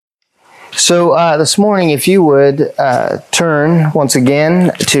So this morning, if you would turn once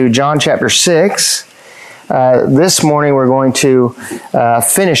again to John chapter 6. This morning we're going to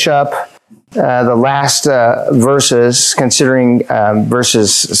finish up the last verses, considering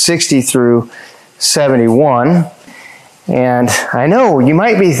verses 60 through 71. And I know you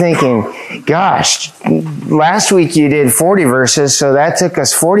might be thinking, gosh, last week you did 40 verses, so that took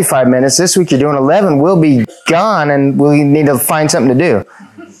us 45 minutes. This week you're doing 11. We'll be gone and we need to find something to do.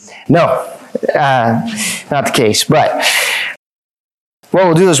 No, not the case. But what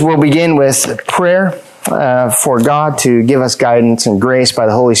we'll do is we'll begin with prayer for God to give us guidance and grace by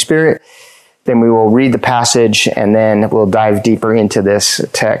the Holy Spirit. Then we will read the passage and then we'll dive deeper into this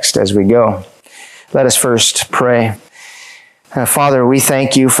text as we go. Let us first pray. Father, we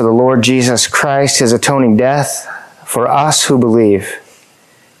thank you for the Lord Jesus Christ, his atoning death for us who believe.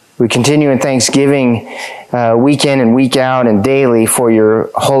 We continue in thanksgiving week in and week out and daily for your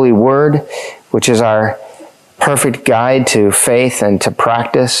holy word, which is our perfect guide to faith and to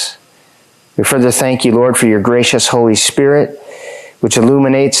practice. We further thank you, Lord, for your gracious Holy Spirit, which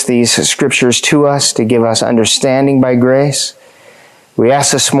illuminates these scriptures to us to give us understanding by grace. We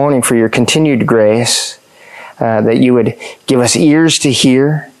ask this morning for your continued grace, that you would give us ears to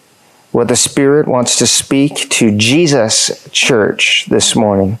hear what the Spirit wants to speak to Jesus' church this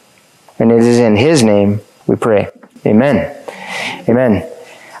morning. And it is in his name we pray. Amen. Amen.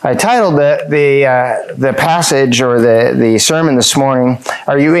 I titled the passage or the sermon this morning,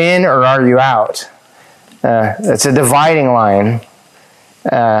 "Are you in or are you out?" It's a dividing line.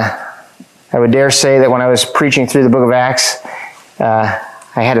 I would dare say that when I was preaching through the book of Acts, I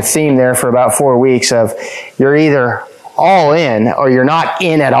had a theme there for about 4 weeks of you're either all in or you're not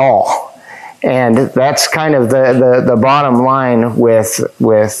in at all. And that's kind of the bottom line with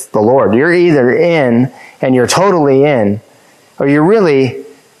the Lord. You're either in and you're totally in, or you're really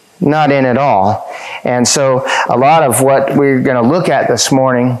not in at all. And so a lot of what we're going to look at this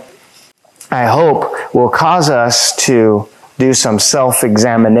morning, I hope, will cause us to do some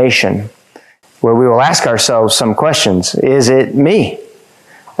self-examination, where we will ask ourselves some questions. Is it me?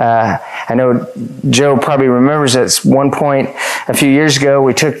 I know Joe probably remembers at one point a few years ago,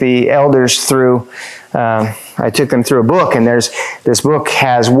 we took the elders through, I took them through a book, and this book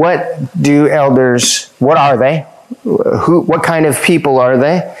has what are they? What kind of people are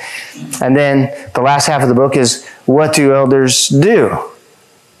they? And then the last half of the book is, what do elders do?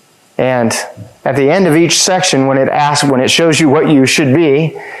 And at the end of each section, when it shows you what you should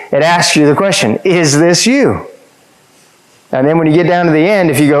be, it asks you the question, is this you? And then when you get down to the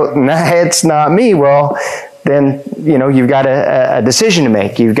end, if you go, nah, it's not me, well, then, you've got a decision to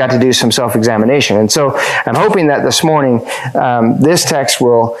make. You've got to do some self-examination. And so I'm hoping that this morning, this text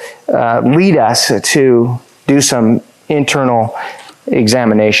will lead us to do some internal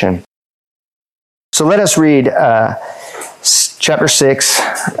examination. So let us read chapter 6,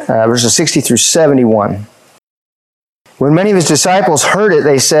 verses 60 through 71. When many of his disciples heard it,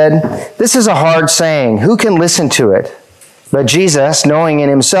 they said, "This is a hard saying. Who can listen to it?" But Jesus, knowing in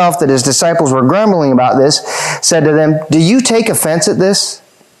himself that his disciples were grumbling about this, said to them, "Do you take offense at this?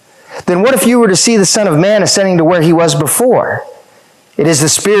 Then what if you were to see the Son of Man ascending to where he was before? It is the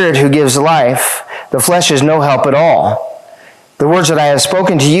Spirit who gives life. The flesh is no help at all. The words that I have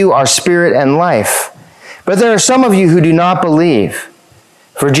spoken to you are spirit and life. But there are some of you who do not believe."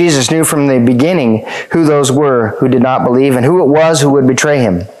 For Jesus knew from the beginning who those were who did not believe and who it was who would betray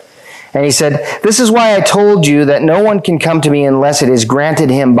him. And he said, "This is why I told you that no one can come to me unless it is granted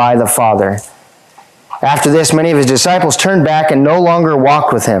him by the Father." After this, many of his disciples turned back and no longer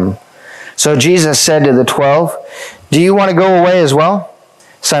walked with him. So Jesus said to the 12, "Do you want to go away as well?"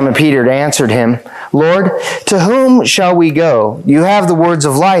 Simon Peter answered him, "Lord, to whom shall we go? You have the words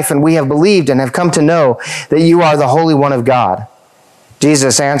of life, and we have believed and have come to know that you are the Holy One of God."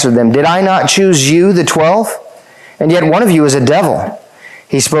 Jesus answered them, "Did I not choose you, the 12? And yet one of you is a devil."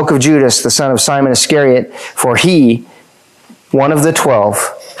 He spoke of Judas, the son of Simon Iscariot, for he, one of the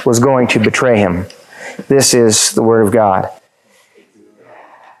 12, was going to betray him. This is the word of God.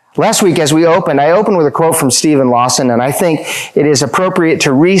 Last week as I opened with a quote from Stephen Lawson, and I think it is appropriate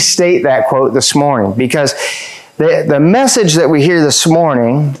to restate that quote this morning, because the message that we hear this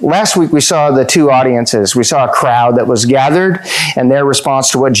morning, last week we saw the two audiences. We saw a crowd that was gathered and their response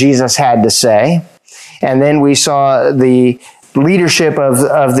to what Jesus had to say. And then we saw the leadership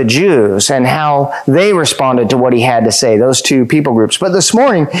of the Jews and how they responded to what he had to say, those two people groups. But this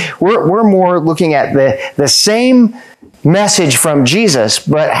morning, we're more looking at the same message from Jesus,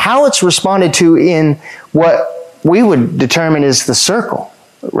 but how it's responded to in what we would determine is the circle.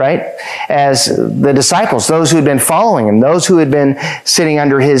 right? As the disciples, those who had been following him, those who had been sitting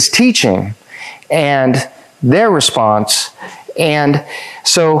under his teaching, and their response. And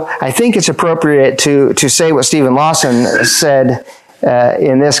so I think it's appropriate to say what Stephen Lawson said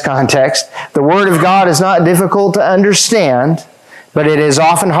in this context. The Word of God is not difficult to understand, but it is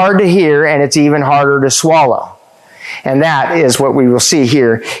often hard to hear, and it's even harder to swallow. And that is what we will see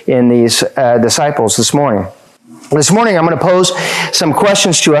here in these disciples this morning. This morning, I'm going to pose some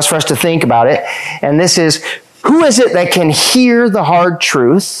questions to us for us to think about it. And this is, who is it that can hear the hard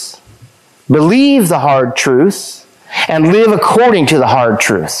truth, believe the hard truth, and live according to the hard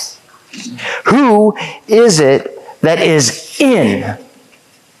truth? Who is it that is in,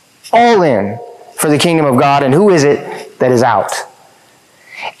 all in, for the kingdom of God, and who is it that is out?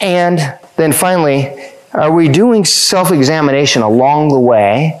 And then finally, are we doing self-examination along the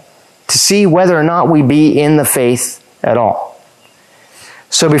way to see whether or not we be in the faith at all?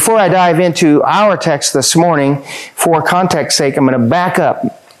 So before I dive into our text this morning, for context's sake, I'm going to back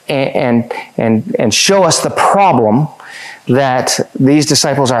up and show us the problem that these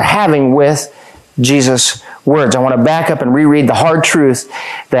disciples are having with Jesus' words. I want to back up and reread the hard truth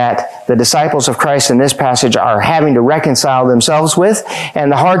that the disciples of Christ in this passage are having to reconcile themselves with,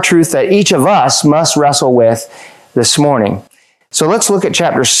 and the hard truth that each of us must wrestle with this morning. So let's look at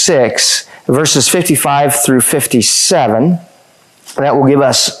chapter 6, verses 55 through 57. That will give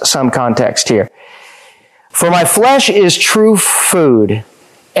us some context here. For my flesh is true food,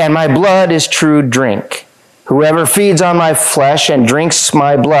 and my blood is true drink. Whoever feeds on my flesh and drinks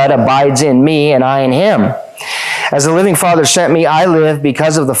my blood abides in me, and I in him. As the living Father sent me, I live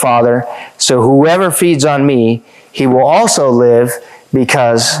because of the Father. So whoever feeds on me, he will also live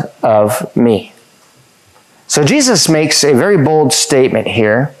because of me. So Jesus makes a very bold statement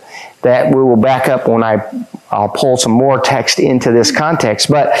here that we will back up when I'll pull some more text into this context.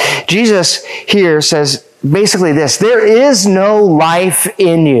 But Jesus here says basically this: there is no life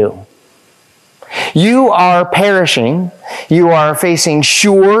in you. You are perishing. You are facing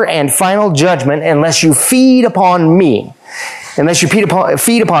sure and final judgment unless you feed upon me, unless you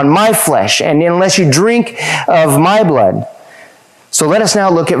feed upon my flesh, and unless you drink of my blood. So let us now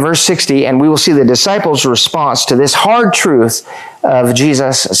look at verse 60, and we will see the disciples' response to this hard truth of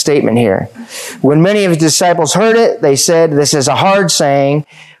Jesus' statement here. When many of his disciples heard it, they said, "This is a hard saying.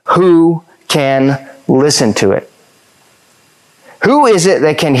 Who can listen to it?" Who is it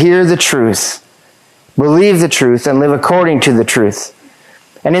that can hear the truth, believe the truth, and live according to the truth?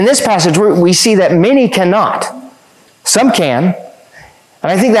 And in this passage, we see that many cannot. Some can.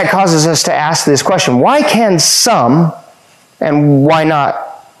 And I think that causes us to ask this question: why can some, and why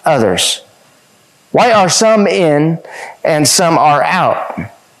not others? Why are some in and some are out?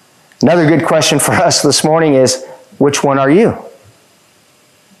 Another good question for us this morning is, which one are you?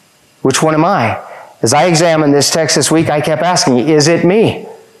 Which one am I? As I examined this text this week, I kept asking, is it me?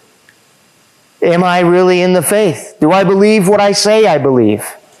 Am I really in the faith? Do I believe what I say I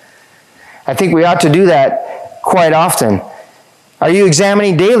believe? I think we ought to do that quite often. Are you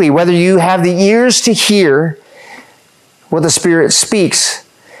examining daily whether you have the ears to hear what the Spirit speaks?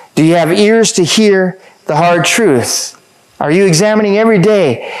 Do you have ears to hear the hard truth? Are you examining every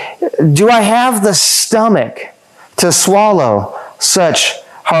day? Do I have the stomach to swallow such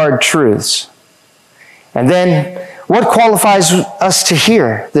hard truths? And then, what qualifies us to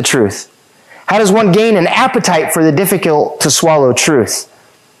hear the truth? How does one gain an appetite for the difficult to swallow truth?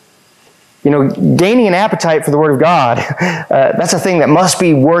 You know, gaining an appetite for the Word of God, that's a thing that must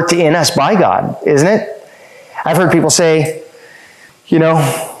be worked in us by God, isn't it? I've heard people say, you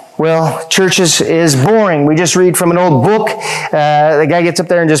know, well, church is boring. We just read from an old book. The guy gets up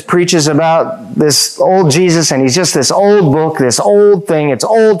there and just preaches about this old Jesus, and he's just this old book, this old thing. It's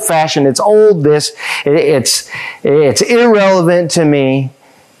old-fashioned. It's old this. It's irrelevant to me.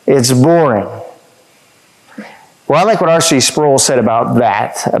 It's boring. Well, I like what R.C. Sproul said about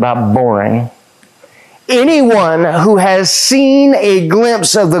that, about boring. Anyone who has seen a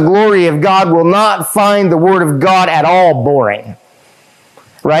glimpse of the glory of God will not find the Word of God at all boring.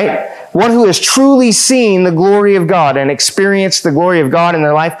 Right? One who has truly seen the glory of God and experienced the glory of God in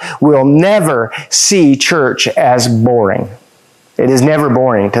their life will never see church as boring. It is never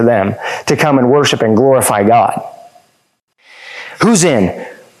boring to them to come and worship and glorify God. Who's in?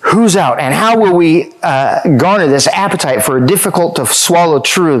 Who's out? And how will we garner this appetite for difficult to swallow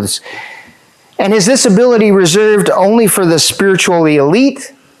truths? And is this ability reserved only for the spiritually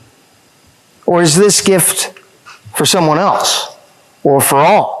elite? Or is this gift for someone else? Or for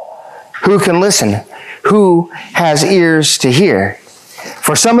all? Who can listen? Who has ears to hear?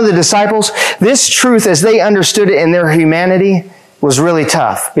 For some of the disciples, this truth, as they understood it in their humanity, was really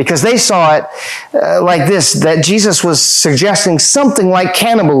tough because they saw it like this, that Jesus was suggesting something like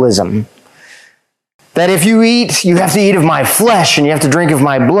cannibalism. That if you eat, you have to eat of my flesh and you have to drink of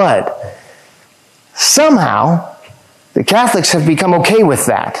my blood. Somehow, the Catholics have become okay with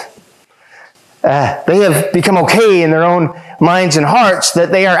that. They have become okay in their own minds and hearts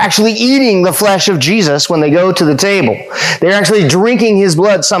that they are actually eating the flesh of Jesus when they go to the table. They're actually drinking his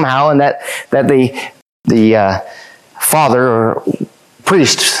blood somehow, and that the father or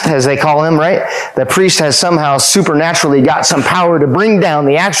priest, as they call him, right? The priest has somehow supernaturally got some power to bring down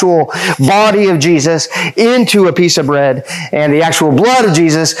the actual body of Jesus into a piece of bread and the actual blood of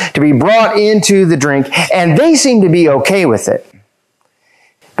Jesus to be brought into the drink, and they seem to be okay with it.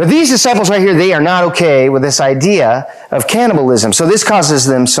 But these disciples right here, they are not okay with this idea of cannibalism. So this causes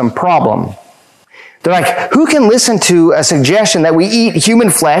them some problem. They're like, who can listen to a suggestion that we eat human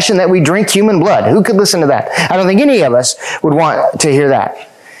flesh and that we drink human blood? Who could listen to that? I don't think any of us would want to hear that.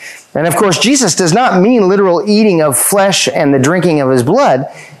 And of course, Jesus does not mean literal eating of flesh and the drinking of his blood.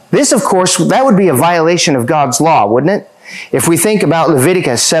 This, of course, that would be a violation of God's law, wouldn't it? If we think about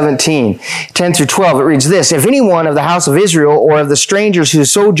Leviticus 17, 10 through 12, it reads this: If anyone of the house of Israel or of the strangers who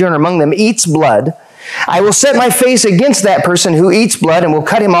sojourn among them eats blood, I will set my face against that person who eats blood and will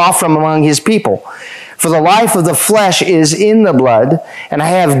cut him off from among his people. For the life of the flesh is in the blood, and I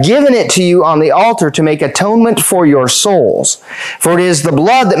have given it to you on the altar to make atonement for your souls. For it is the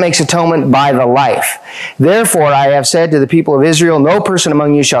blood that makes atonement by the life. Therefore I have said to the people of Israel, no person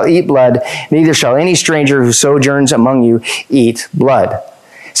among you shall eat blood, neither shall any stranger who sojourns among you eat blood.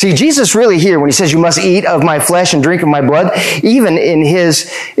 See, Jesus really here, when he says you must eat of my flesh and drink of my blood, even in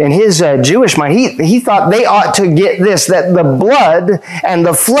his Jewish mind, he thought they ought to get this, that the blood and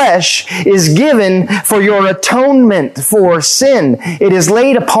the flesh is given for your atonement for sin. It is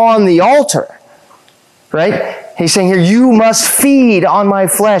laid upon the altar, right? He's saying here, you must feed on my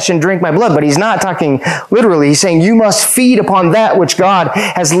flesh and drink my blood. But he's not talking literally. He's saying you must feed upon that which God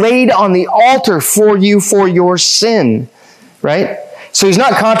has laid on the altar for you for your sin, right? So he's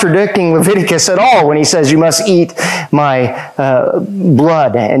not contradicting Leviticus at all when he says you must eat my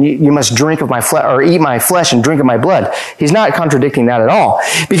blood and you must drink of my flesh, or eat my flesh and drink of my blood. He's not contradicting that at all.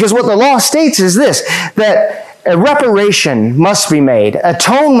 Because what the law states is this, that a reparation must be made.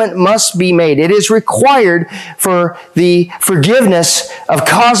 Atonement must be made. It is required for the forgiveness of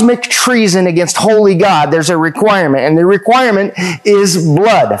cosmic treason against holy God. There's a requirement, and the requirement is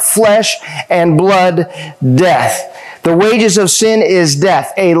blood, flesh and blood, death. The wages of sin is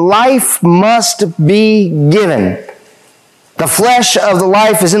death. A life must be given. The flesh of the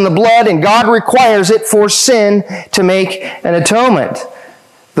life is in the blood, and God requires it for sin to make an atonement.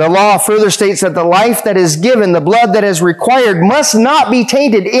 The law further states that the life that is given, the blood that is required, must not be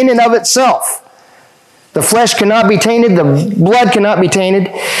tainted in and of itself. The flesh cannot be tainted. The blood cannot be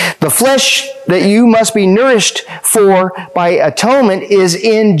tainted. The flesh that you must be nourished for by atonement is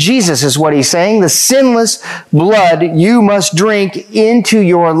in Jesus, is what he's saying. The sinless blood you must drink into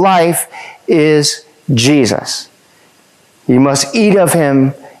your life is Jesus. You must eat of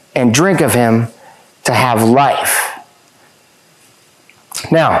him and drink of him to have life.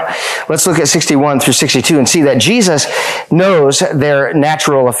 Now, let's look at 61 through 62 and see that Jesus knows their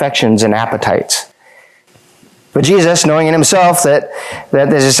natural affections and appetites. But Jesus, knowing in himself that the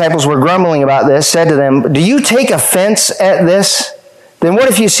disciples were grumbling about this, said to them, do you take offense at this? Then what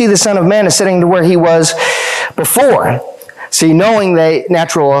if you see the Son of Man is sitting to where he was before? See, knowing the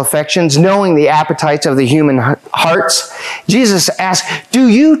natural affections, knowing the appetites of the human hearts, Jesus asked, do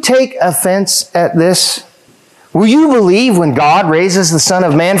you take offense at this? Will you believe when God raises the Son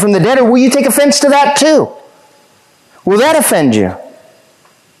of Man from the dead, or will you take offense to that too? Will that offend you?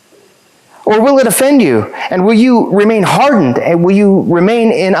 Or will it offend you? And will you remain hardened? And will you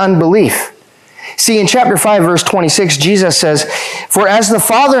remain in unbelief? See, in chapter 5, verse 26, Jesus says, for as the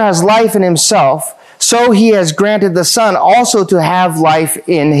Father has life in himself, so he has granted the Son also to have life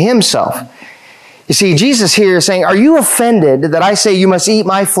in himself. You see, Jesus here is saying, are you offended that I say you must eat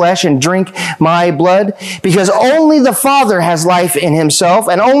my flesh and drink my blood? Because only the Father has life in himself,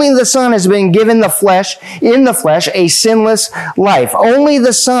 and only the Son has been given the flesh, in the flesh, a sinless life. Only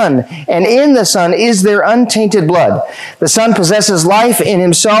the Son, and in the Son is their untainted blood. The Son possesses life in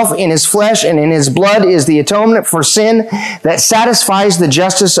himself, in his flesh, and in his blood is the atonement for sin that satisfies the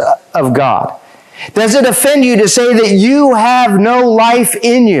justice of God. Does it offend you to say that you have no life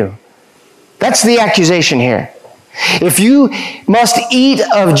in you? That's the accusation here. If you must eat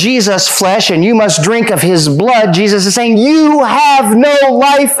of Jesus' flesh and you must drink of his blood, Jesus is saying you have no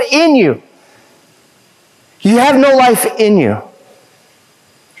life in you. You have no life in you.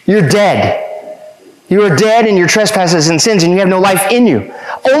 You're dead. You are dead in your trespasses and sins, and you have no life in you.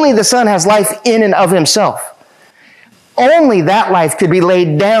 Only the Son has life in and of himself. Only that life could be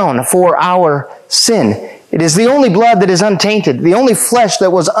laid down for our sin. It is the only blood that is untainted, the only flesh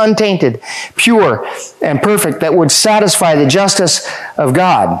that was untainted, pure and perfect, that would satisfy the justice of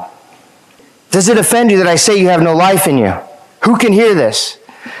God. Does it offend you that I say you have no life in you? Who can hear this?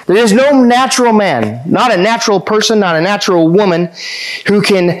 There is no natural man, not a natural person, not a natural woman, who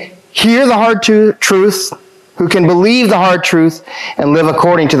can hear the hard truth, who can believe the hard truth, and live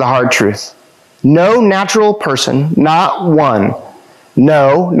according to the hard truth. No natural person, not one.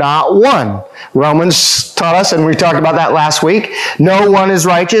 No, not one. Romans taught us, and we talked about that last week, no one is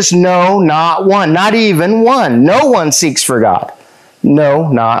righteous. No, not one. Not even one. No one seeks for God.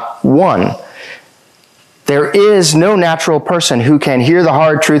 No, not one. There is no natural person who can hear the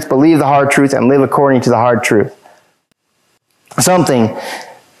hard truth, believe the hard truth, and live according to the hard truth. Something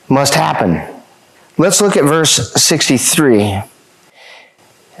must happen. Let's look at verse 63.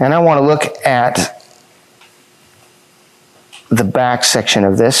 And I want to look at the back section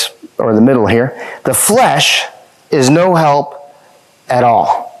of this, or the middle here. The flesh is no help at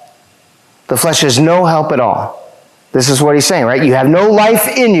all. The flesh is no help at all. This is what he's saying, right? You have no life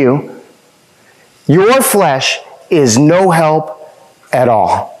in you. Your flesh is no help at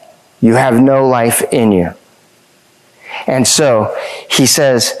all. You have no life in you. And so he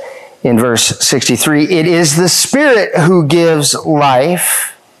says in verse 63, it is the Spirit who gives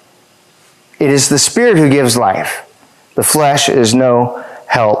life. It is the Spirit who gives life. The flesh is no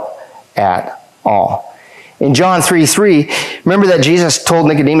help at all. In John 3:3, remember that Jesus told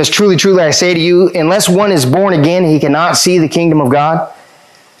Nicodemus, truly, truly, I say to you, unless one is born again, he cannot see the kingdom of God.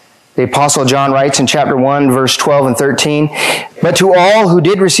 The Apostle John writes in chapter 1, verse 12 and 13, but to all who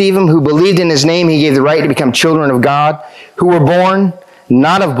did receive him, who believed in his name, he gave the right to become children of God, who were born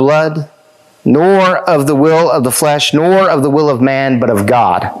not of blood, nor of the will of the flesh, nor of the will of man, but of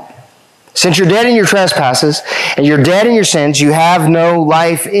God. Since you're dead in your trespasses and you're dead in your sins, you have no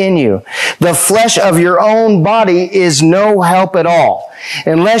life in you. The flesh of your own body is no help at all.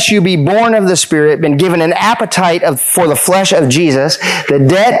 Unless you be born of the Spirit, been given an appetite for the flesh of Jesus, the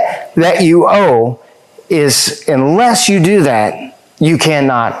debt that you owe is, unless you do that, you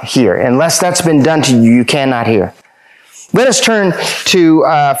cannot hear. Unless that's been done to you, you cannot hear. Let us turn to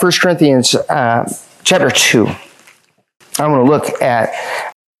 1 Corinthians chapter 2. I want to look at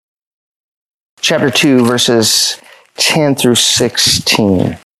chapter 2, verses 10 through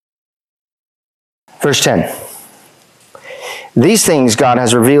 16. Verse 10. These things God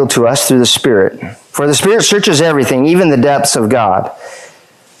has revealed to us through the Spirit. For the Spirit searches everything, even the depths of God.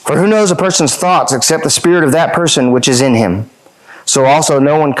 For who knows a person's thoughts except the spirit of that person which is in him? So also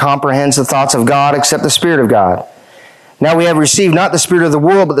no one comprehends the thoughts of God except the Spirit of God. Now we have received not the spirit of the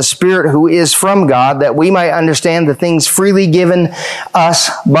world, but the Spirit who is from God, that we might understand the things freely given us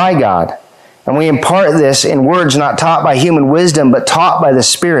by God. And we impart this in words not taught by human wisdom, but taught by the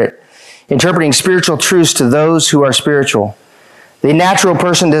Spirit, interpreting spiritual truths to those who are spiritual. The natural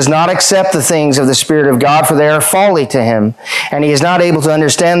person does not accept the things of the Spirit of God, for they are folly to him, and he is not able to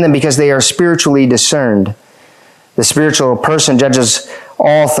understand them because they are spiritually discerned. The spiritual person judges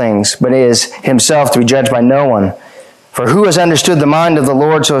all things, but is himself to be judged by no one. For who has understood the mind of the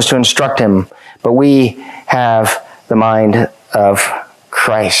Lord so as to instruct him? But we have the mind of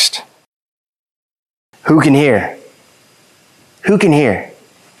Christ. Who can hear? Who can hear?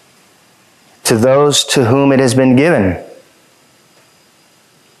 To those to whom it has been given.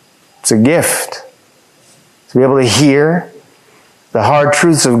 It's a gift to be able to hear the hard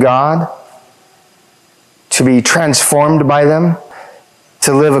truths of God, to be transformed by them,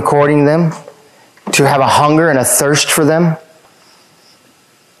 to live according to them, to have a hunger and a thirst for them.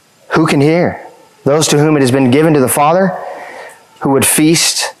 Who can hear? Those to whom it has been given to the Father, who would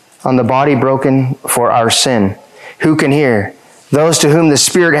feast on the body broken for our sin. Who can hear? Those to whom the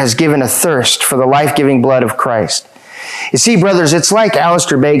Spirit has given a thirst for the life-giving blood of Christ. You see, brothers, it's like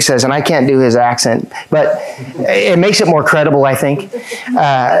Alistair Begg says, and I can't do his accent, but it makes it more credible, I think,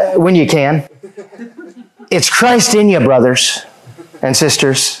 when you can. It's Christ in you, brothers and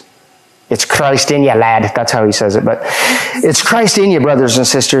sisters. It's Christ in you, lad. That's how he says it, but it's Christ in you, brothers and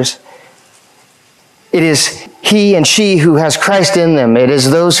sisters. It is he and she who has Christ in them. It is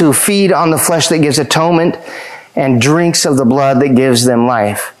those who feed on the flesh that gives atonement and drinks of the blood that gives them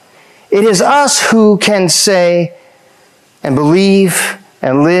life. It is us who can say and believe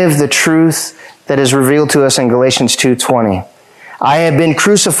and live the truth that is revealed to us in Galatians 2:20. I have been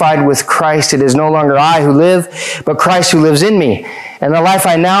crucified with Christ. It is no longer I who live, but Christ who lives in me. And the life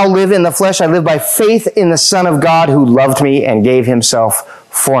I now live in the flesh, I live by faith in the Son of God who loved me and gave himself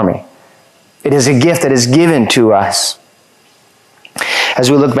for me. It is a gift that is given to us. As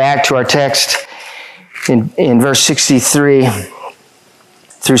we look back to our text in verse 63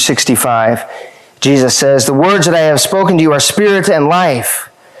 through 65, Jesus says, "The words that I have spoken to you are spirit and life.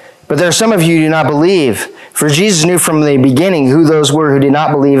 But there are some of you who do not believe. For Jesus knew from the beginning who those were who did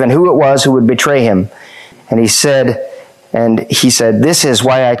not believe and who it was who would betray him. And he said, this is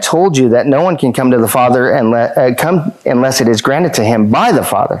why I told you that no one can come to the Father unless it is granted to him by the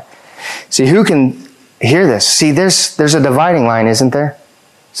Father." See, who can hear this? See, there's a dividing line, isn't there?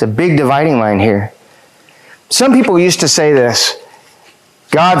 It's a big dividing line here. Some people used to say this: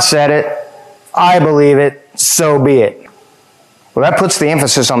 God said it, I believe it, so be it. Well, that puts the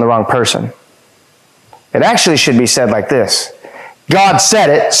emphasis on the wrong person. It actually should be said like this: God said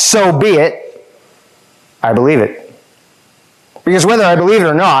it, so be it, I believe it. Because whether I believe it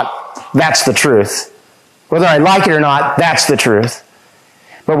or not, that's the truth. Whether I like it or not, that's the truth.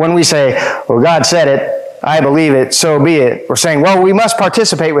 But when we say, well, God said it, I believe it, so be it, we're saying, well, we must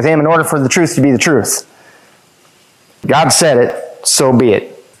participate with him in order for the truth to be the truth. God said it, so be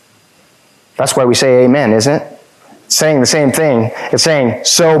it. That's why we say amen, isn't it? It's saying the same thing. It's saying,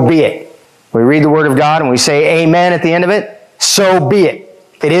 so be it. We read the Word of God and we say amen at the end of it, so be it.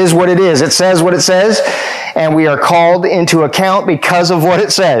 It is what it is. It says what it says, and we are called into account because of what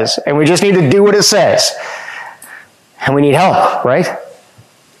it says. And we just need to do what it says. And we need help, right?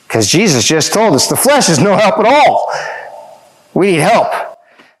 Because Jesus just told us the flesh is no help at all. We need help.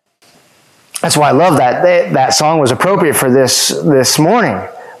 That's why I love that song was appropriate for this morning.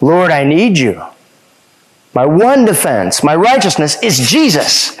 Lord, I need you. My one defense, my righteousness is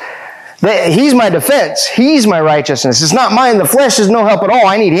Jesus. He's my defense. He's my righteousness. It's not mine. The flesh is no help at all.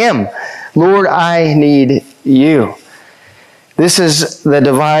 I need him. Lord, I need you. This is the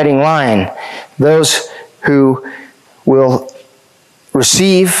dividing line. Those who will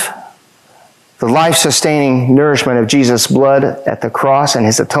receive the life-sustaining nourishment of Jesus' blood at the cross and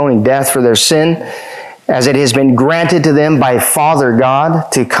his atoning death for their sin, as it has been granted to them by Father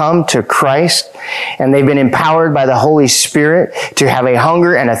God to come to Christ, and they've been empowered by the Holy Spirit to have a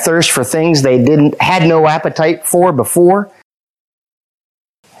hunger and a thirst for things they had no appetite for before.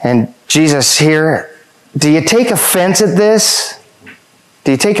 And Jesus here, do you take offense at this?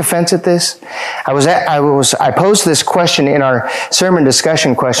 Do you take offense at this? I posed this question in our sermon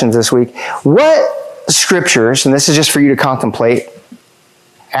discussion questions this week. What scriptures, and this is just for you to contemplate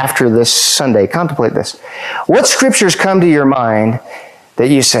after this Sunday, contemplate this. What scriptures come to your mind that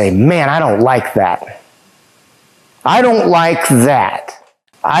you say, man, I don't like that. I don't like that.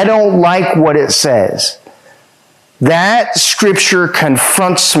 I don't like what it says. That scripture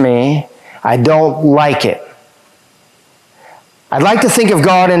confronts me. I don't like it. I'd like to think of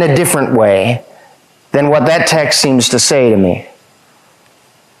God in a different way than what that text seems to say to me.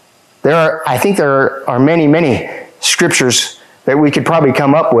 I think there are many, many scriptures that we could probably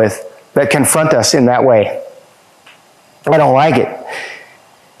come up with that confront us in that way. I don't like it.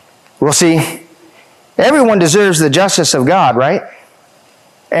 We'll see. Everyone deserves the justice of God, right?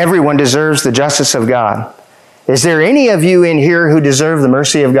 Everyone deserves the justice of God. Is there any of you in here who deserve the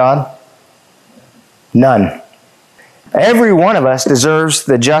mercy of God? None. Every one of us deserves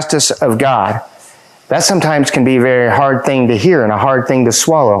the justice of God. That sometimes can be a very hard thing to hear and a hard thing to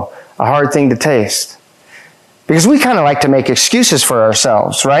swallow, a hard thing to taste. Because we kind of like to make excuses for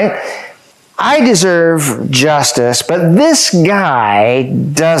ourselves, right? I deserve justice, but this guy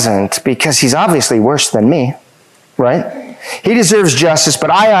doesn't because he's obviously worse than me, right? He deserves justice, but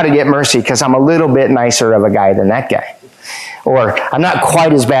I ought to get mercy because I'm a little bit nicer of a guy than that guy. Or I'm not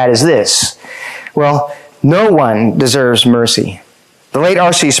quite as bad as this. Well, no one deserves mercy. The late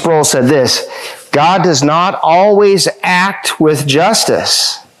R.C. Sproul said this: God does not always act with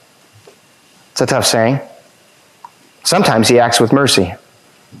justice. It's a tough saying. Sometimes he acts with mercy.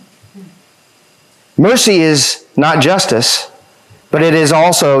 Mercy is not justice, but it is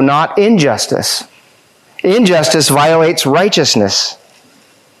also not injustice. Injustice violates righteousness.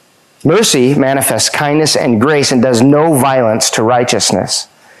 Mercy manifests kindness and grace and does no violence to righteousness.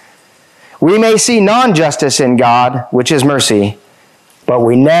 We may see non-justice in God, which is mercy, but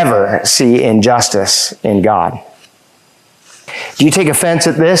we never see injustice in God. Do you take offense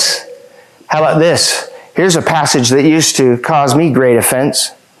at this? How about this? Here's a passage that used to cause me great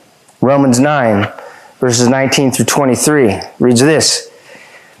offense. Romans 9, verses 19 through 23. Reads this.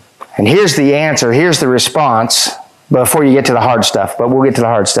 And here's the answer. Here's the response before you get to the hard stuff. But we'll get to the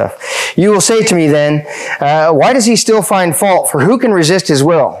hard stuff. You will say to me then, why does he still find fault? For who can resist his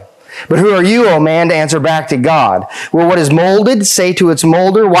will? But who are you, O man, to answer back to God? Will what is molded say to its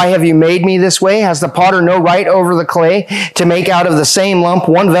molder, why have you made me this way? Has the potter no right over the clay to make out of the same lump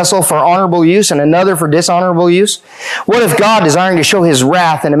one vessel for honorable use and another for dishonorable use? What if God, desiring to show his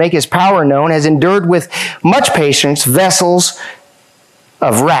wrath and to make his power known, has endured with much patience vessels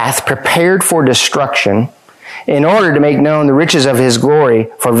of wrath prepared for destruction, in order to make known the riches of his glory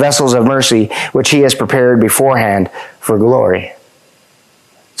for vessels of mercy, which he has prepared beforehand for glory?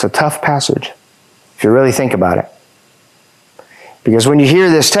 It's a tough passage, if you really think about it. Because when you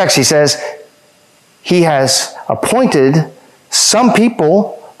hear this text, he says, he has appointed some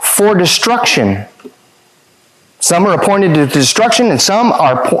people for destruction. Some are appointed to destruction, and some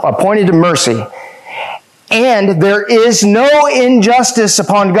are appointed to mercy. And there is no injustice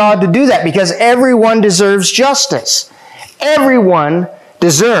upon God to do that, because everyone deserves justice. Everyone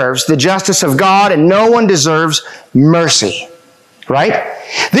deserves the justice of God, and no one deserves mercy. Right?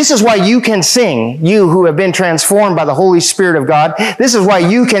 This is why you can sing, you who have been transformed by the Holy Spirit of God. This is why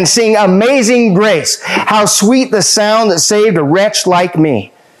you can sing Amazing Grace. How sweet the sound that saved a wretch like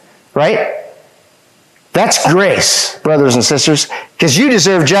me. Right? That's grace, brothers and sisters, because you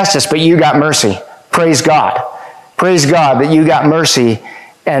deserve justice, but you got mercy. Praise God. Praise God that you got mercy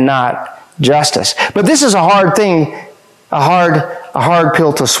and not justice. But this is a hard thing, a hard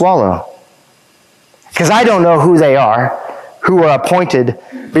pill to swallow. Because I don't know who they are, who are appointed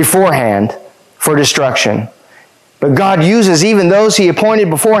beforehand for destruction. But God uses even those he appointed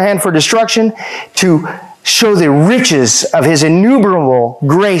beforehand for destruction to show the riches of his innumerable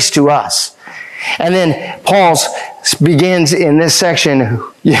grace to us. And then Paul begins in this section,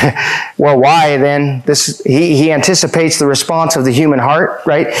 well, why then? He anticipates the response of the human heart,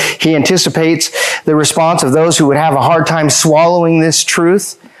 right? He anticipates the response of those who would have a hard time swallowing this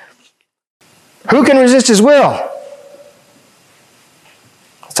truth. Who can resist his will?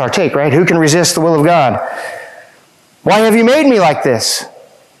 That's our take, right? Who can resist the will of God? Why have you made me like this?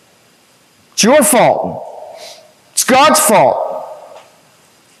 It's your fault. It's God's fault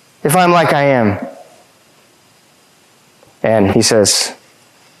if I'm like I am. And he says,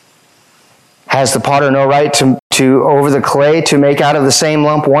 has the potter no right to over the clay to make out of the same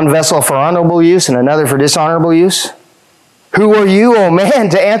lump one vessel for honorable use and another for dishonorable use? Who are you, O man,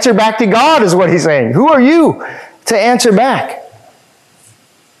 to answer back to God, is what he's saying. Who are you to answer back?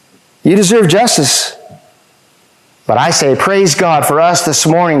 You deserve justice. But I say, praise God for us this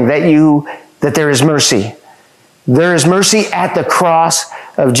morning that there is mercy. There is mercy at the cross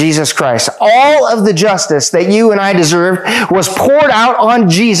of Jesus Christ. All of the justice that you and I deserved was poured out on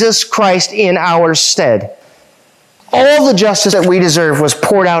Jesus Christ in our stead. All the justice that we deserve was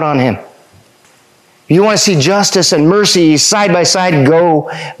poured out on him. If you want to see justice and mercy side by side,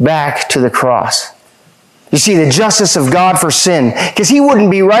 go back to the cross. You see the justice of God for sin, because he wouldn't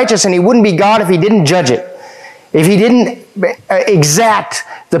be righteous and he wouldn't be God if he didn't judge it. If he didn't exact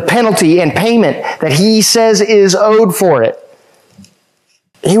the penalty and payment that he says is owed for it.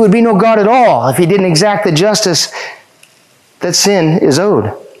 He would be no God at all if he didn't exact the justice that sin is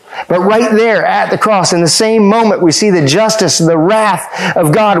owed. But right there at the cross, in the same moment, we see the justice, the wrath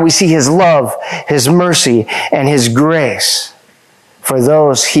of God. We see his love, his mercy, and his grace for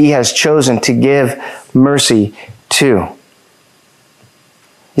those he has chosen to give mercy to.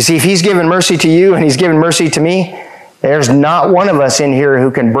 You see, if he's given mercy to you and he's given mercy to me, there's not one of us in here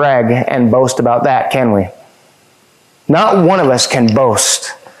who can brag and boast about that, can we? Not one of us can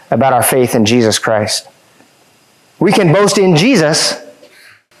boast about our faith in Jesus Christ. We can boast in Jesus.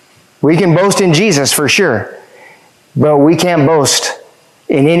 We can boast in Jesus for sure. But we can't boast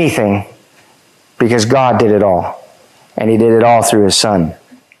in anything because God did it all. And he did it all through his Son.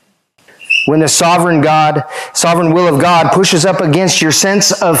 When the sovereign will of God pushes up against your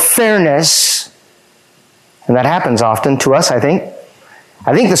sense of fairness, and that happens often to us, I think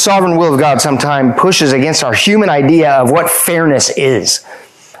the sovereign will of God sometimes pushes against our human idea of what fairness is.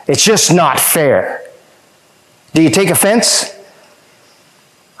 It's just not fair. Do you take offense?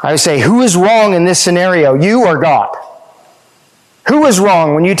 I would say, who is wrong in this scenario, you or God? Who is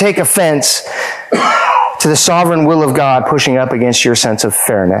wrong when you take offense to the sovereign will of God pushing up against your sense of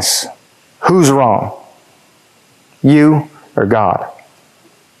fairness? Who's wrong? You or God?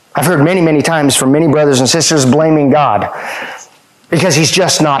 I've heard many, many times from many brothers and sisters blaming God because he's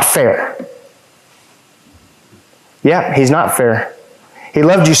just not fair. Yeah, he's not fair. He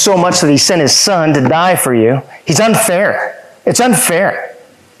loved you so much that he sent his Son to die for you. He's unfair. It's unfair.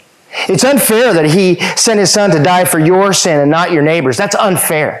 It's unfair that he sent his Son to die for your sin and not your neighbor's. That's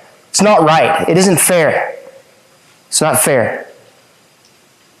unfair. It's not right. It isn't fair. It's not fair.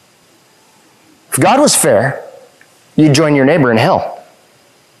 If God was fair, you'd join your neighbor in hell.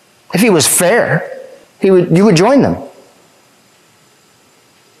 If he was fair, you would join them.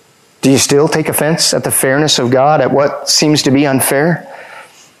 Do you still take offense at the fairness of God, at what seems to be unfair?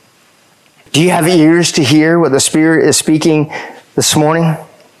 Do you have ears to hear what the Spirit is speaking this morning?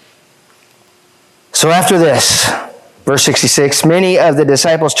 So after this, verse 66, many of the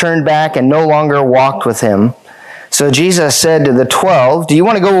disciples turned back and no longer walked with him. So Jesus said to the 12, do you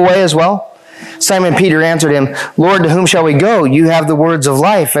want to go away as well? Simon Peter answered him, Lord, to whom shall we go? You have the words of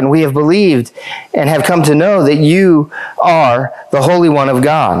life, and we have believed and have come to know that you are the Holy One of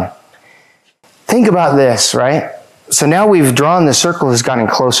God. Think about this, right? So now we've drawn, the circle has gotten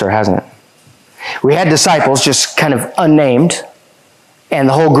closer, hasn't it? We had disciples, just kind of unnamed, and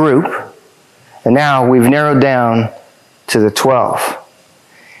the whole group. And now we've narrowed down to the 12.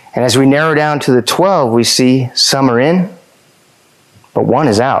 And as we narrow down to the 12, we see some are in, but one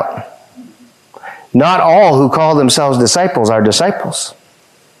is out. Not all who call themselves disciples are disciples.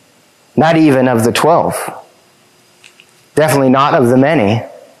 Not even of the 12. Definitely not of the many,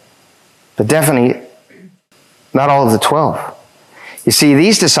 but definitely not all of the 12. You see,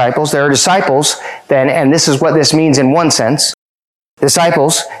 these disciples, there are disciples, then, and this is what this means in one sense.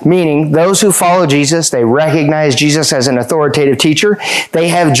 Disciples, meaning those who follow Jesus, they recognize Jesus as an authoritative teacher, they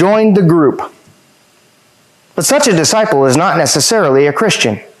have joined the group. But such a disciple is not necessarily a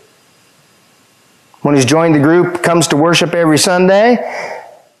Christian. One who's joined the group, comes to worship every Sunday,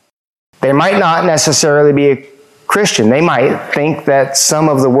 they might not necessarily be a Christian. They might think that some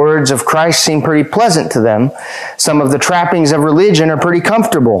of the words of Christ seem pretty pleasant to them. Some of the trappings of religion are pretty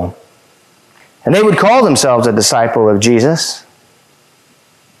comfortable. And they would call themselves a disciple of Jesus,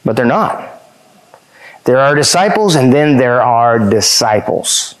 but they're not. There are disciples, and then there are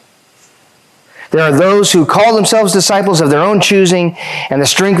disciples. There are those who call themselves disciples of their own choosing and the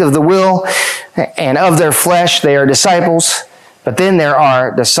strength of the will and of their flesh. They are disciples. But then there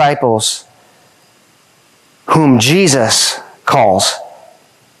are disciples whom Jesus calls,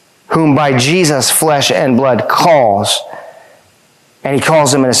 whom by Jesus flesh and blood calls, and he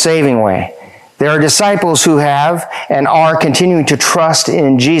calls them in a saving way. There are disciples who have and are continuing to trust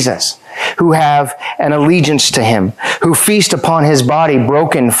in Jesus, who have an allegiance to him, who feast upon his body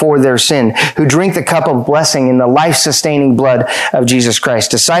broken for their sin, who drink the cup of blessing in the life-sustaining blood of Jesus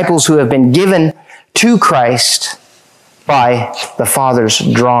Christ. Disciples who have been given to Christ by the Father's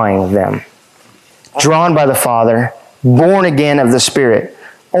drawing them. Drawn by the Father, born again of the Spirit.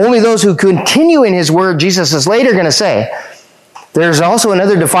 Only those who continue in his word, Jesus is later going to say. There's also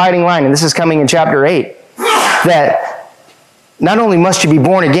another dividing line, and this is coming in chapter 8, that not only must you be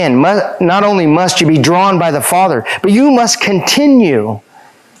born again, not only must you be drawn by the Father, but you must continue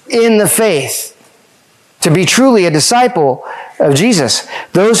in the faith to be truly a disciple of Jesus.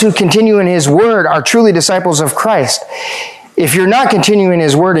 Those who continue in his word are truly disciples of Christ. If you're not continuing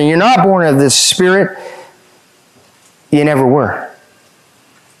his word and you're not born of the Spirit, you never were.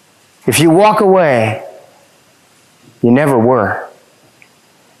 If you walk away, you never were.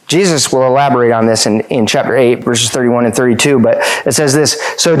 Jesus will elaborate on this in chapter 8, verses 31 and 32, but it says this,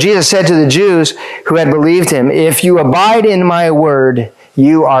 So Jesus said to the Jews who had believed him, If you abide in my word,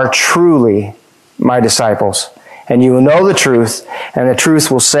 you are truly my disciples, and you will know the truth, and the truth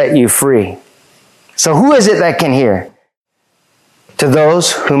will set you free. So who is it that can hear? To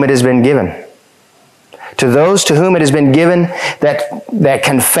those whom it has been given. To those to whom it has been given that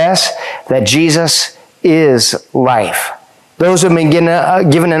confess that Jesus is life. Those who have been given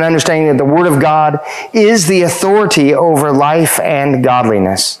an understanding that the Word of God is the authority over life and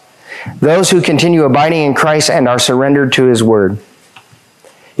godliness. Those who continue abiding in Christ and are surrendered to his Word.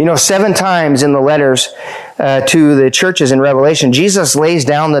 7 times in the letters to the churches in Revelation, Jesus lays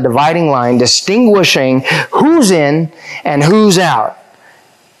down the dividing line, distinguishing who's in and who's out.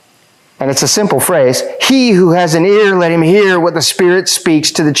 And it's a simple phrase. He who has an ear, let him hear what the Spirit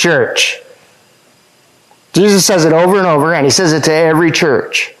speaks to the church. Jesus says it over and over, and he says it to every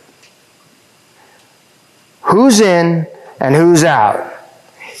church. Who's in and who's out?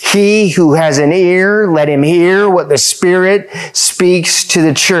 He who has an ear, let him hear what the Spirit speaks to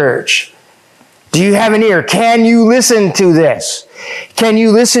the church. Do you have an ear? Can you listen to this? Can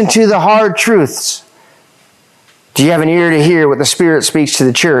you listen to the hard truths? Do you have an ear to hear what the Spirit speaks to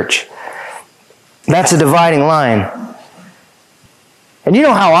the church? That's a dividing line. And you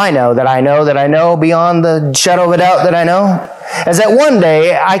know how I know beyond the shadow of a doubt that I know? As that one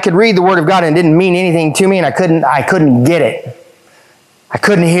day I could read the Word of God and it didn't mean anything to me, and I couldn't get it. I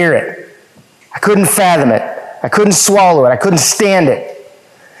couldn't hear it. I couldn't fathom it. I couldn't swallow it. I couldn't stand it.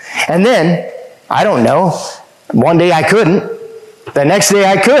 And then, I don't know, one day I couldn't. The next day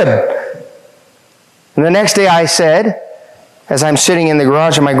I could. And the next day I said, as I'm sitting in the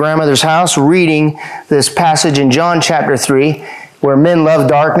garage of my grandmother's house reading this passage in John chapter 3, where men love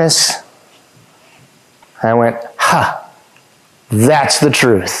darkness, I went, that's the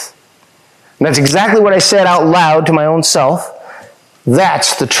truth. And that's exactly what I said out loud to my own self.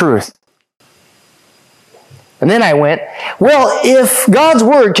 That's the truth. And then I went, well, if God's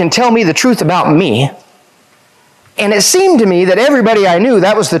Word can tell me the truth about me, and it seemed to me that everybody I knew,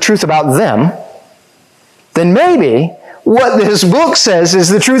 that was the truth about them, then maybe what this book says is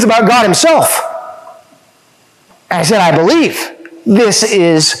the truth about God Himself. And I said, I believe this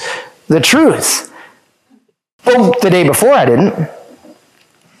is the truth. Well, the day before I didn't.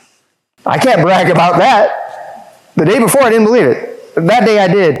 I can't brag about that. The day before I didn't believe it. That day I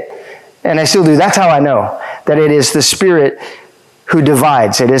did. And I still do. That's how I know that it is the Spirit who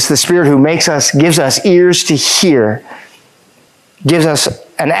divides. It is the Spirit who gives us ears to hear, gives us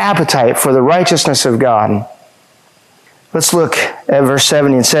an appetite for the righteousness of God. Let's look at verse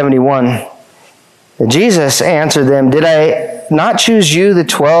 70 and 71. Jesus answered them, did I not choose you, the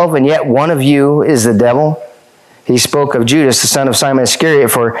 12, and yet one of you is the devil? He spoke of Judas, the son of Simon Iscariot,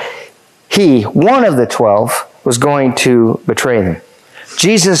 for he, one of the 12, was going to betray them.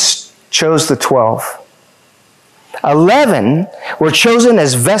 Jesus chose the 12. 11 were chosen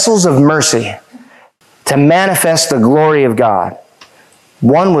as vessels of mercy to manifest the glory of God.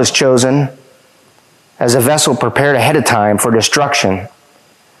 One was chosen as a vessel prepared ahead of time for destruction,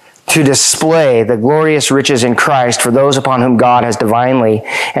 to display the glorious riches in Christ for those upon whom God has divinely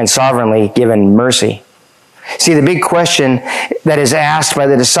and sovereignly given mercy. See, the big question that is asked by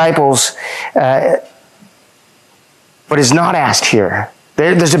the disciples, but is not asked here.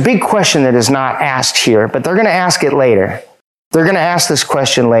 There's a big question that is not asked here, but they're going to ask it later. They're going to ask this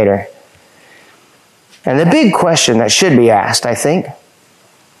question later. And the big question that should be asked, I think,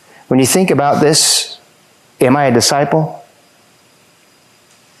 when you think about this, am I a disciple?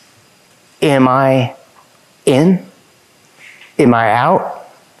 Am I in? Am I out?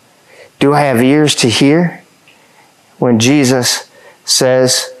 Do I have ears to hear? When Jesus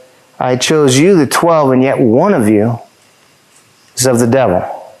says, I chose you, the 12, and yet one of you is of the devil.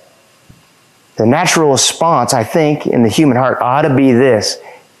 The natural response, I think, in the human heart ought to be this.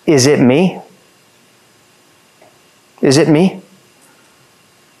 Is it me? Is it me?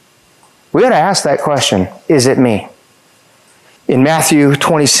 We ought to ask that question. Is it me? In Matthew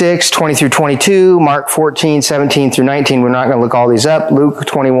 26, 20 through 22, Mark 14, 17 through 19, we're not going to look all these up. Luke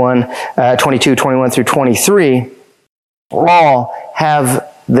 22, 21 through 23, all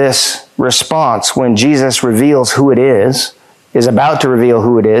have this response when Jesus reveals who it is about to reveal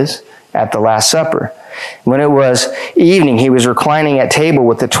who it is at the Last Supper. When it was evening, he was reclining at table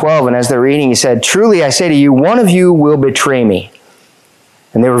with the 12, and as they were eating, he said, truly I say to you, one of you will betray me.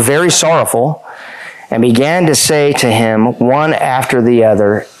 And they were very sorrowful and began to say to him, one after the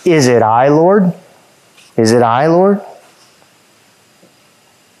other, is it I, Lord? Is it I, Lord?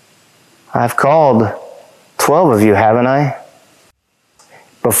 I've called 12 of you, haven't I?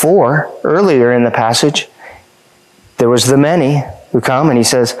 Before, earlier in the passage, there was the many who come, and he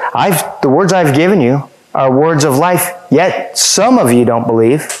says, the words I've given you are words of life, yet some of you don't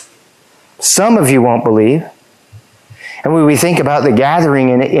believe. Some of you won't believe. And when we think about the gathering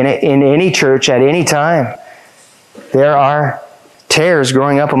in any church at any time, there are tares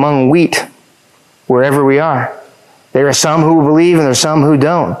growing up among wheat wherever we are. There are some who believe and there are some who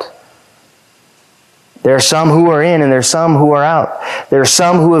don't. There are some who are in and there are some who are out. There are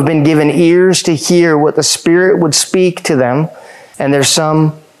some who have been given ears to hear what the Spirit would speak to them, and there's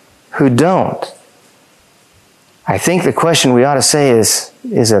some who don't. I think the question we ought to say is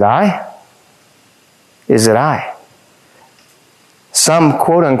it I? Is it I? Some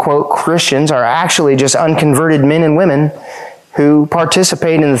quote-unquote Christians are actually just unconverted men and women who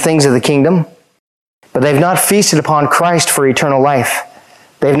participate in the things of the kingdom, but they've not feasted upon Christ for eternal life.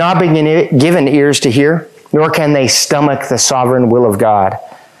 They've not been given ears to hear, nor can they stomach the sovereign will of God.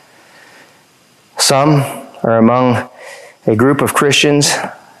 Some are among a group of Christians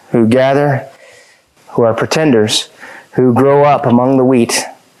who gather, who are pretenders, who grow up among the wheat,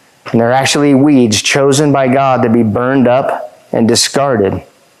 and they're actually weeds chosen by God to be burned up and discarded.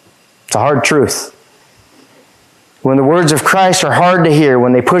 It's a hard truth. When the words of Christ are hard to hear,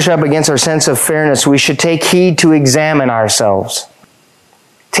 when they push up against our sense of fairness, we should take heed to examine ourselves.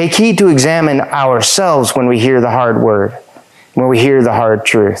 Take heed to examine ourselves when we hear the hard word, when we hear the hard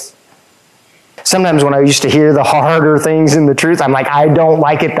truth. Sometimes when I used to hear the harder things in the truth, I'm like, I don't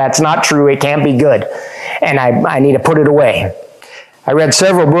like it, that's not true, it can't be good. And I need to put it away. I read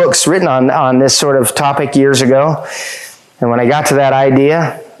several books written on this sort of topic years ago. And when I got to that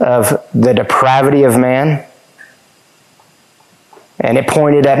idea of the depravity of man, and it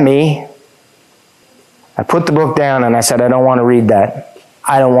pointed at me, I put the book down and I said, I don't want to read that.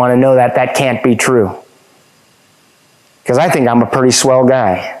 I don't want to know that. That can't be true. Because I think I'm a pretty swell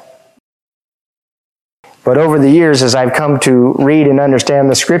guy. But over the years, as I've come to read and understand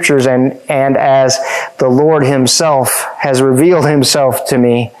the Scriptures, and as the Lord Himself has revealed Himself to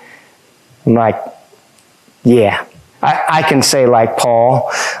me, I'm like, yeah, I can say like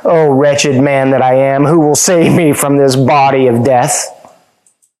Paul, oh, wretched man that I am, who will save me from this body of death?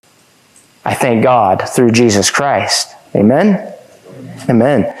 I thank God through Jesus Christ. Amen?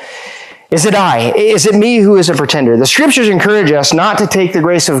 Amen. Is it I? Is it me who is a pretender? The Scriptures encourage us not to take the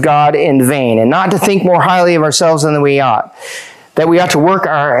grace of God in vain and not to think more highly of ourselves than we ought. That we ought to work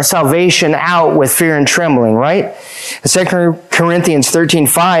our salvation out with fear and trembling, right? 2 Corinthians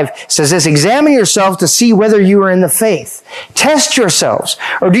 13:5 says this, examine yourself to see whether you are in the faith. Test yourselves.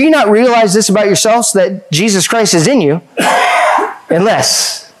 Or do you not realize this about yourselves, that Jesus Christ is in you,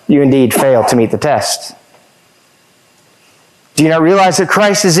 unless you indeed fail to meet the test? Do you not realize that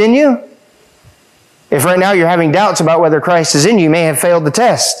Christ is in you? If right now you're having doubts about whether Christ is in you, you may have failed the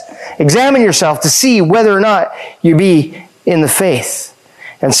test. Examine yourself to see whether or not you be in the faith.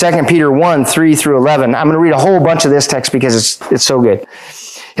 And 2 Peter 1:3-11. I'm going to read a whole bunch of this text because it's so good.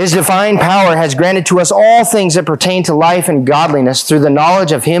 His divine power has granted to us all things that pertain to life and godliness through the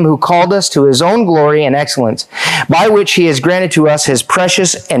knowledge of Him who called us to His own glory and excellence, by which He has granted to us His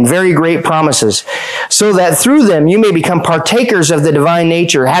precious and very great promises, so that through them you may become partakers of the divine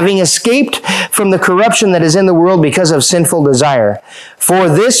nature, having escaped from the corruption that is in the world because of sinful desire. For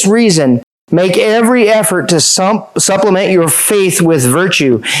this reason, make every effort to supplement your faith with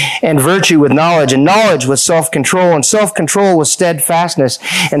virtue, and virtue with knowledge, and knowledge with self-control, and self-control with steadfastness,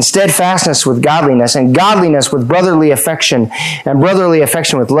 and steadfastness with godliness, and godliness with brotherly affection, and brotherly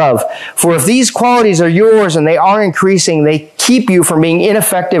affection with love. For if these qualities are yours and they are increasing, they keep you from being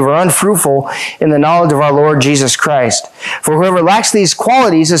ineffective or unfruitful in the knowledge of our Lord Jesus Christ. For whoever lacks these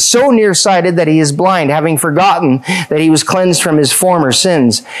qualities is so nearsighted that he is blind, having forgotten that he was cleansed from his former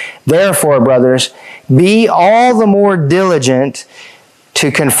sins. Therefore, brothers, be all the more diligent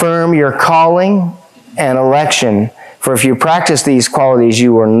to confirm your calling and election. For if you practice these qualities,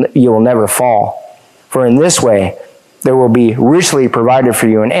 you will never fall. For in this way, there will be richly provided for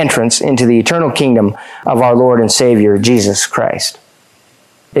you an entrance into the eternal kingdom of our Lord and Savior, Jesus Christ.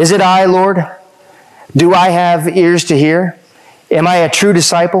 Is it I, Lord? Do I have ears to hear? Am I a true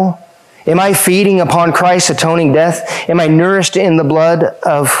disciple? Am I feeding upon Christ's atoning death? Am I nourished in the blood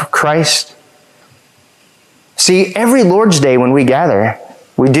of Christ? See, every Lord's Day when we gather,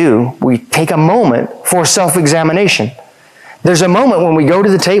 we take a moment for self-examination. There's a moment when we go to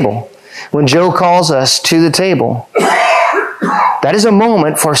the table, when Joe calls us to the table. That is a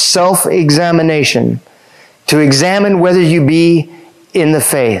moment for self-examination, to examine whether you be in the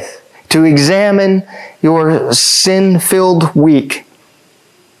faith, to examine your sin-filled week,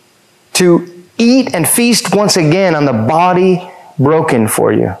 to eat and feast once again on the body broken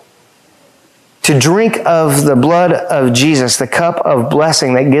for you, to drink of the blood of Jesus, the cup of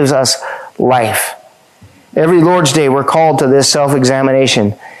blessing that gives us life. Every Lord's Day, we're called to this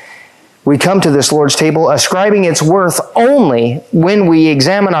self-examination. We come to this Lord's table ascribing its worth only when we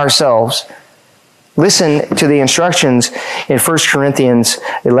examine ourselves. Listen to the instructions in 1 Corinthians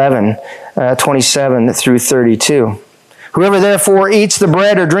 11, 27-32. Whoever therefore eats the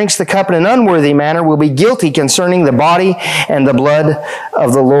bread or drinks the cup in an unworthy manner will be guilty concerning the body and the blood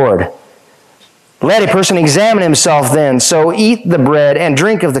of the Lord. Let a person examine himself then, so eat the bread and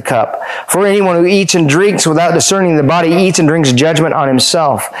drink of the cup. For anyone who eats and drinks without discerning the body eats and drinks judgment on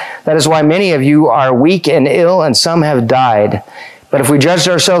himself. That is why many of you are weak and ill, and some have died. But if we judged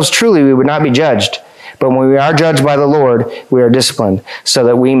ourselves truly, we would not be judged. But when we are judged by the Lord, we are disciplined, so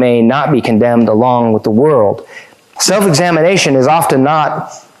that we may not be condemned along with the world. Self-examination is often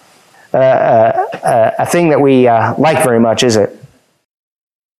not a thing that we like very much, is it?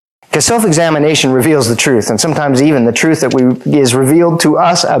 Because self-examination reveals the truth, and sometimes even the truth that is revealed to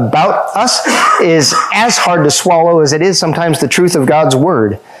us about us is as hard to swallow as it is sometimes the truth of God's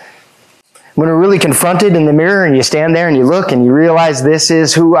Word. When we're really confronted in the mirror and you stand there and you look and you realize this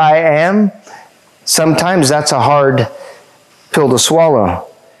is who I am, sometimes that's a hard pill to swallow.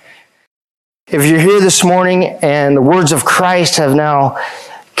 If you're here this morning and the words of Christ have now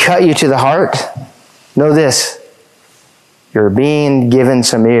cut you to the heart, know this. You're being given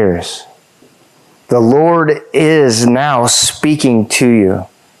some ears. The Lord is now speaking to you.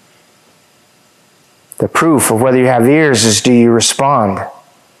 The proof of whether you have ears is, do you respond?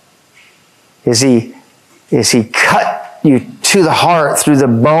 Is he cut you to the heart through the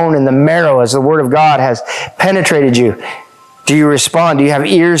bone and the marrow as the Word of God has penetrated you? Do you respond? Do you have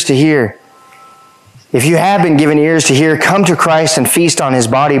ears to hear? If you have been given ears to hear, come to Christ and feast on his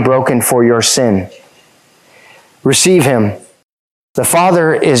body broken for your sin. Receive him. The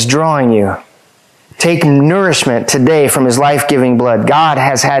Father is drawing you. Take nourishment today from his life-giving blood. God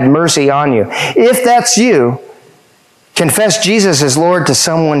has had mercy on you. If that's you, confess Jesus as Lord to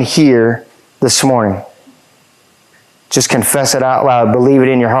someone here this morning. Just confess it out loud. Believe it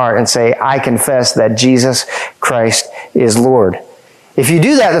in your heart and say, I confess that Jesus Christ is Lord. If you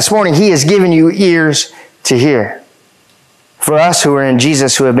do that this morning, he has given you ears to hear. For us who are in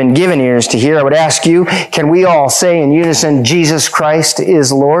Jesus, who have been given ears to hear, I would ask you, can we all say in unison, Jesus Christ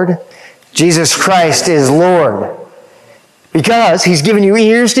is Lord? Jesus Christ is Lord. Because he's given you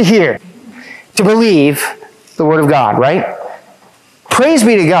ears to hear, to believe the Word of God, right? Praise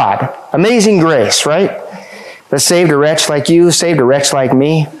be to God. Amazing grace, right? That saved a wretch like you, saved a wretch like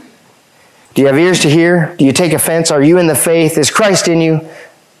me. Do you have ears to hear? Do you take offense? Are you in the faith? Is Christ in you? I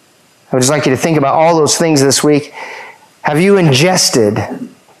would just like you to think about all those things this week. Have you ingested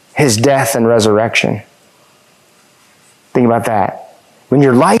his death and resurrection? Think about that. When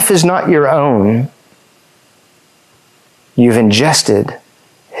your life is not your own, you've ingested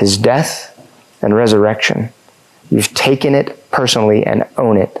his death and resurrection. You've taken it personally and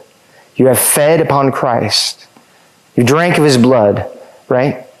own it. You have fed upon Christ. You drank of his blood,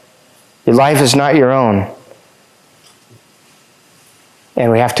 right? Your life is not your own.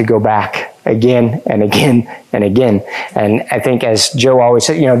 And we have to go back again and again and again. And I think, as Joe always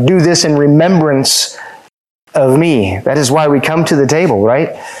said, do this in remembrance of me. That is why we come to the table, right?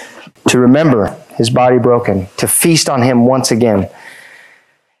 To remember his body broken, to feast on him once again.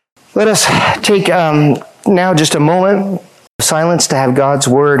 Let us take now just a moment of silence to have God's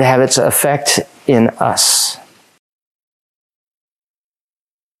word have its effect in us.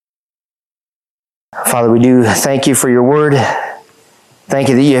 Father, we do thank you for your word. Thank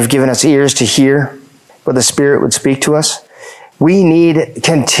you that you have given us ears to hear what the Spirit would speak to us. We need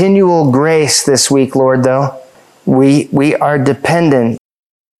continual grace this week, Lord, though. We are dependent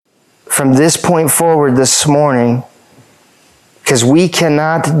from this point forward this morning, because we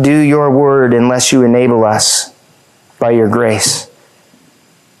cannot do your word unless you enable us by your grace.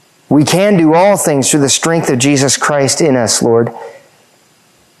 We can do all things through the strength of Jesus Christ in us, Lord.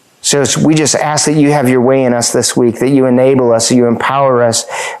 So we just ask that you have your way in us this week, that you enable us, that you empower us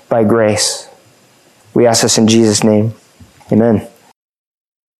by grace. We ask this in Jesus' name. Amen.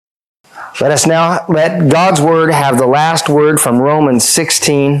 Let us now let God's word have the last word from Romans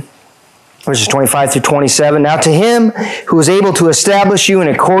 16, verses 25 through 27. Now to him who is able to establish you in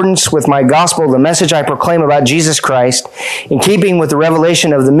accordance with my gospel, the message I proclaim about Jesus Christ, in keeping with the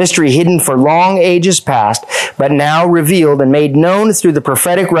revelation of the mystery hidden for long ages past, but now revealed and made known through the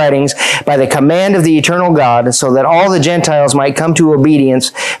prophetic writings by the command of the eternal God, so that all the Gentiles might come to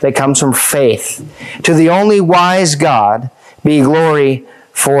obedience that comes from faith. To the only wise God be glory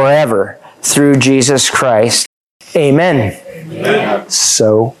forever through Jesus Christ. Amen. Amen.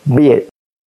 So be it.